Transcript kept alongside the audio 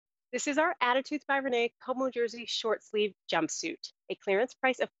This is our Attitudes by Renee Como Jersey short sleeve jumpsuit, a clearance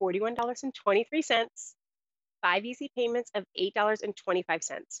price of $41.23, 5 easy payments of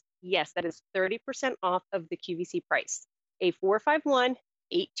 $8.25. Yes, that is 30% off of the QVC price. A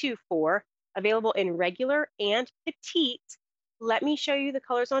 451824, available in regular and petite. Let me show you the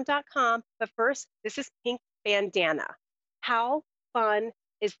colors on .com, but first, this is pink bandana. How fun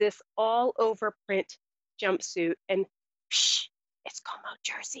is this all over print jumpsuit? And psh, it's Como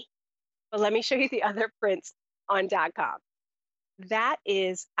Jersey. But let me show you the other prints on .com. That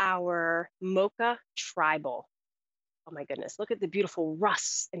is our Mocha Tribal. Oh my goodness, look at the beautiful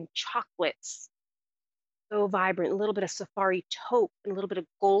rusts and chocolates. So vibrant, a little bit of safari taupe and a little bit of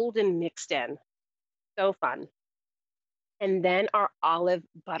golden mixed in. So fun. And then our olive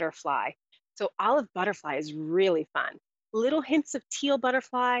butterfly. So olive butterfly is really fun. Little hints of teal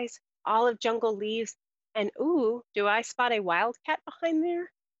butterflies, olive jungle leaves, and ooh, do I spot a wildcat behind there?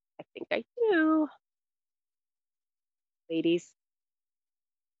 I think I do. Ladies,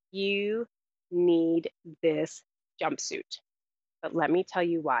 you need this jumpsuit. But let me tell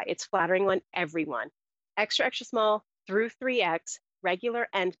you why. It's flattering on everyone. Extra, extra small through 3X, regular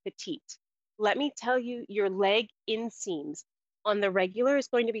and petite. Let me tell you, your leg inseams on the regular is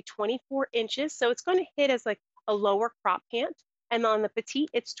going to be 24 inches. So it's going to hit as like a lower crop pant. And on the petite,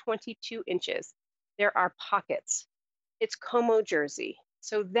 it's 22 inches. There are pockets. It's Como Jersey.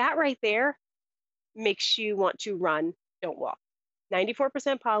 So that right there makes you want to run, don't walk.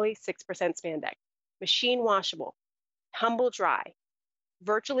 94% poly, 6% spandex. Machine washable, tumble dry,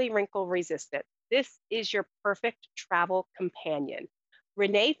 virtually wrinkle resistant. This is your perfect travel companion.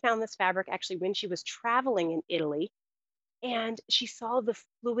 Renee found this fabric actually when she was traveling in Italy, and she saw the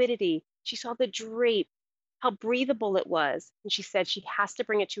fluidity, she saw the drape, how breathable it was, and she said she has to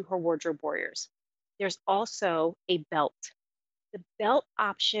bring it to her wardrobe warriors. There's also a belt. The belt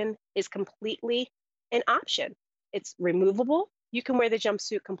option is completely an option. It's removable. You can wear the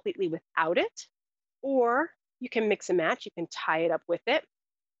jumpsuit completely without it, or you can mix and match. You can tie it up with it.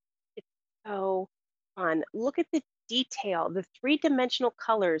 It's so fun. Look at the detail, the three-dimensional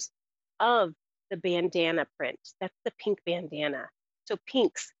colors of the bandana print. That's the pink bandana. So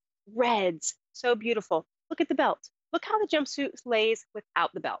pinks, reds, so beautiful. Look at the belt. Look how the jumpsuit lays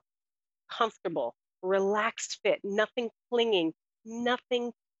without the belt. Comfortable, relaxed fit, nothing clinging,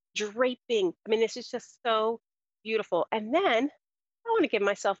 nothing draping. I mean, this is just so beautiful. And then I want to give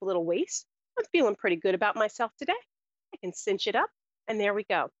myself a little waist. I'm feeling pretty good about myself today. I can cinch it up, and there we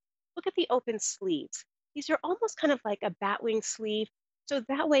go. Look at the open sleeves. These are almost kind of like a batwing sleeve. So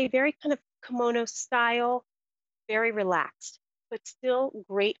that way, very kind of kimono style, very relaxed, but still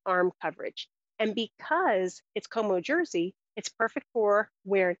great arm coverage. And because it's Como Jersey, it's perfect for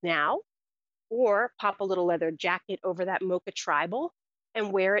wear now, or pop a little leather jacket over that Mocha Tribal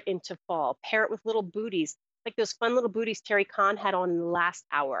and wear it into fall. Pair it with little booties, like those fun little booties Terry Khan had on in the last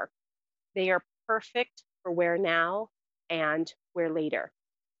hour. They are perfect for wear now and wear later.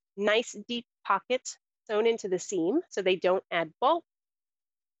 Nice deep pockets sewn into the seam so they don't add bulk.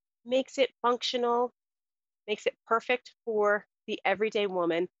 Makes it functional, makes it perfect for the everyday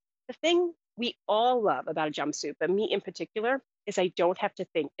woman. The thing we all love about a jumpsuit, but me in particular, is I don't have to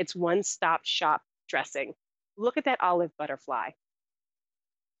think. It's one-stop shop dressing. Look at that olive butterfly.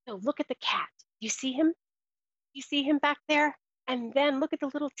 So look at the cat. You see him? You see him back there? And then look at the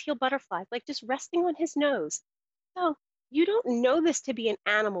little teal butterfly, like just resting on his nose. So you don't know this to be an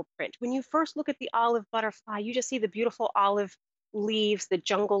animal print. When you first look at the olive butterfly, you just see the beautiful olive leaves, the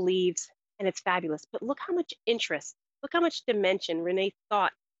jungle leaves, and it's fabulous. But look how much interest, look how much dimension Renee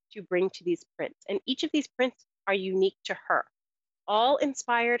thought to bring to these prints. And each of these prints are unique to her, all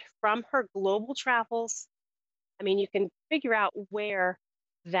inspired from her global travels. I mean, you can figure out where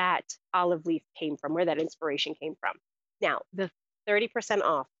that olive leaf came from, where that inspiration came from. Now, the 30%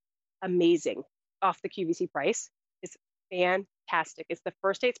 off, amazing, off the QVC price is fantastic. It's the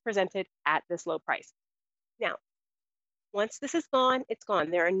first day it's presented at this low price. Now, once this is gone, it's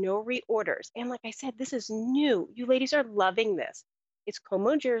gone. There are no reorders. And like I said, this is new. You ladies are loving this. It's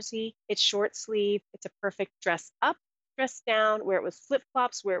Como Jersey. It's short sleeve. It's a perfect dress up, dress down, wear it with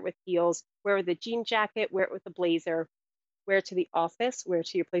flip-flops, wear it with heels, wear it with a jean jacket, wear it with a blazer, wear it to the office, wear it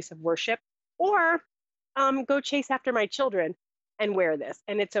to your place of worship, or go chase after my children and wear this,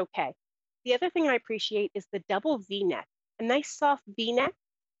 and it's okay. The other thing I appreciate is the double V-neck. A nice soft V-neck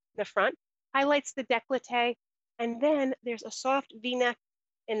in the front highlights the décolleté, and then there's a soft V-neck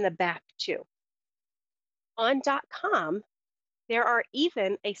in the back too. On .com, there are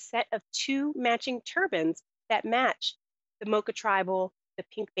even a set of 2 matching turbans that match the Mocha Tribal, the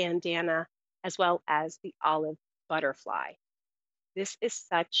pink bandana, as well as the olive butterfly. This is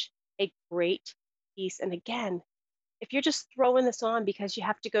such a great piece. And again, if you're just throwing this on because you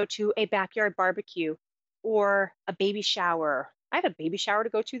have to go to a backyard barbecue or a baby shower, I have a baby shower to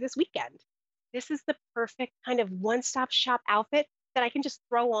go to this weekend. This is the perfect kind of one stop shop outfit that I can just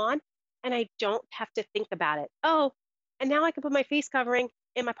throw on and I don't have to think about it. Oh, and now I can put my face covering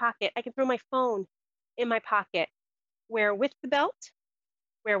in my pocket. I can throw my phone in my pocket. Wear with the belt,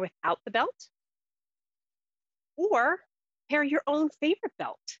 wear without the belt, or pair your own favorite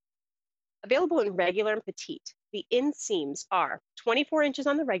belt. Available in regular and petite. The inseams are 24 inches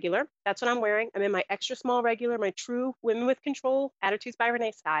on the regular. That's what I'm wearing. I'm in my extra small regular, my true Women with Control Attitudes by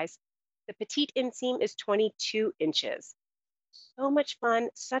Renee size. The petite inseam is 22 inches. So much fun,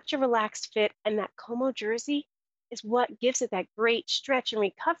 such a relaxed fit, and that Como jersey is what gives it that great stretch and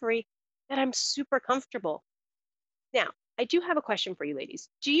recovery that I'm super comfortable. Now, I do have a question for you ladies.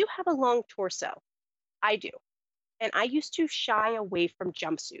 Do you have a long torso? I do. And I used to shy away from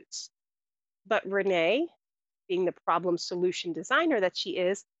jumpsuits. But Renee, being the problem solution designer that she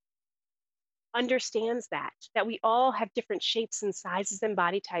is, understands that we all have different shapes and sizes and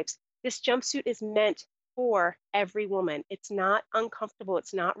body types. This jumpsuit is meant for every woman. It's not uncomfortable.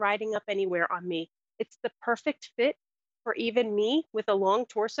 It's not riding up anywhere on me. It's the perfect fit for even me with a long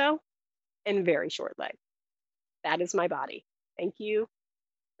torso and very short legs. That is my body. Thank you,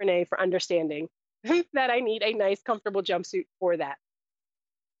 Renee, for understanding that I need a nice, comfortable jumpsuit for that.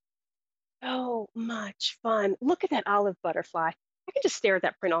 So much fun. Look at that olive butterfly. I can just stare at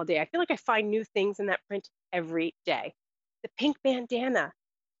that print all day. I feel like I find new things in that print every day. The pink bandana.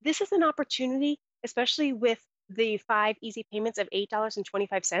 This is an opportunity, especially with the 5 easy payments of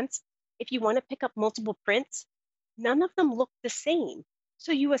 $8.25. If you want to pick up multiple prints, none of them look the same.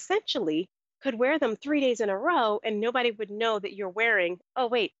 So you essentially could wear them 3 days in a row and nobody would know that you're wearing, oh,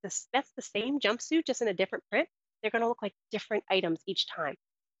 wait, that's the same jumpsuit, just in a different print. They're going to look like different items each time.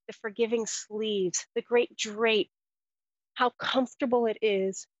 The forgiving sleeves, the great drape, how comfortable it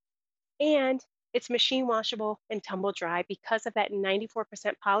is. And it's machine washable and tumble dry because of that 94%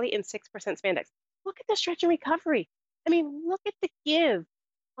 poly and 6% spandex. Look at the stretch and recovery. I mean, look at the give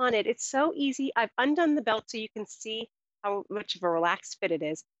on it. It's so easy. I've undone the belt so you can see how much of a relaxed fit it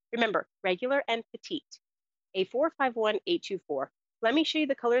is. Remember, regular and petite, A451, A24. Let me show you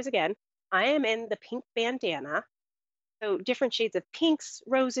the colors again. I am in the pink bandana. So different shades of pinks,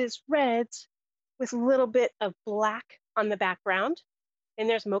 roses, reds, with a little bit of black on the background. And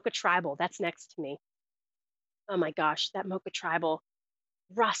there's Mocha Tribal, that's next to me. Oh my gosh, that Mocha Tribal,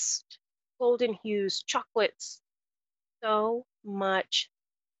 rust, golden hues, chocolates, so much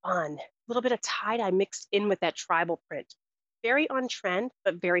fun. A little bit of tie-dye mixed in with that tribal print. Very on trend,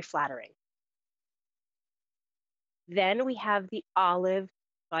 but very flattering. Then we have the olive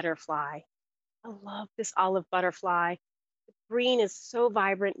butterfly. I love this olive butterfly. The green is so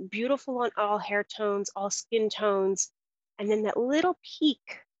vibrant, beautiful on all hair tones, all skin tones. And then that little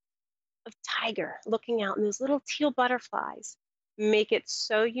peak of tiger looking out and those little teal butterflies make it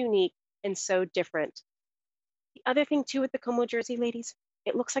so unique and so different. The other thing too with the Como jersey, ladies,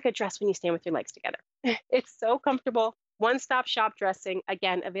 it looks like a dress when you stand with your legs together. It's so comfortable. One-stop shop dressing,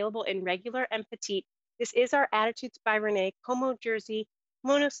 again, available in regular and petite. This is our Attitudes by Renee Como jersey,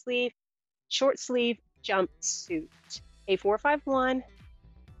 mono sleeve, short sleeve jumpsuit. A451,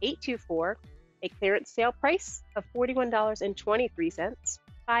 824, a clearance sale price of $41.23,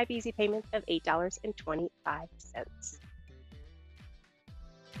 5 easy payments of $8.25.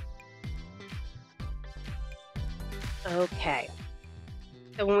 Okay,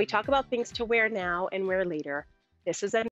 so when we talk about things to wear now and wear later, this is a